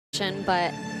position,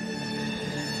 but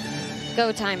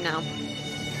go time now.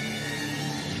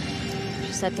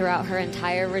 She said throughout her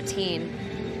entire routine,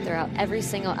 throughout every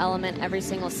single element, every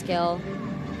single skill,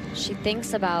 she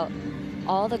thinks about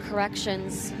all the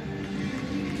corrections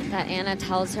that Anna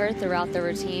tells her throughout the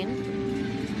routine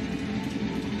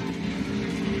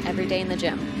every day in the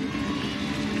gym.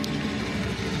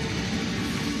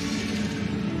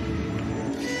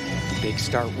 Big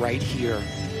start right here.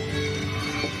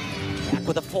 Back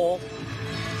with a full.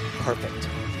 Perfect.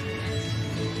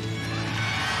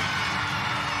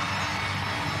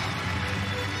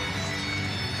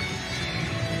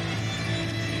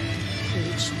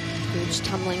 Huge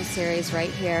tumbling series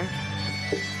right here.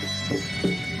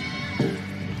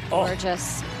 Oh.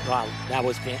 Gorgeous. Wow, that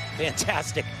was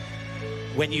fantastic.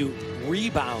 When you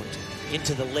rebound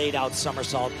into the laid out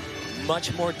somersault,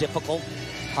 much more difficult,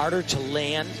 harder to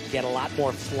land, get a lot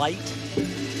more flight.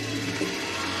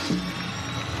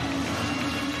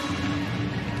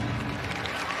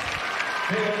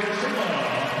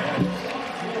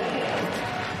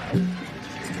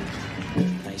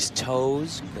 Nice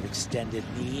toes, good extended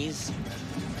knees.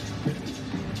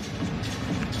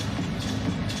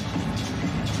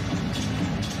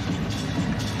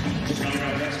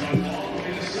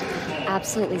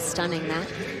 Absolutely stunning, that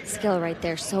skill right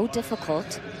there. So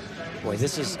difficult. Boy,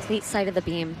 this is complete side of the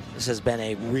beam. This has been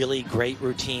a really great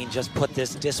routine. Just put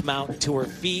this dismount to her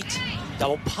feet.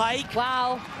 Double pike.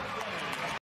 Wow.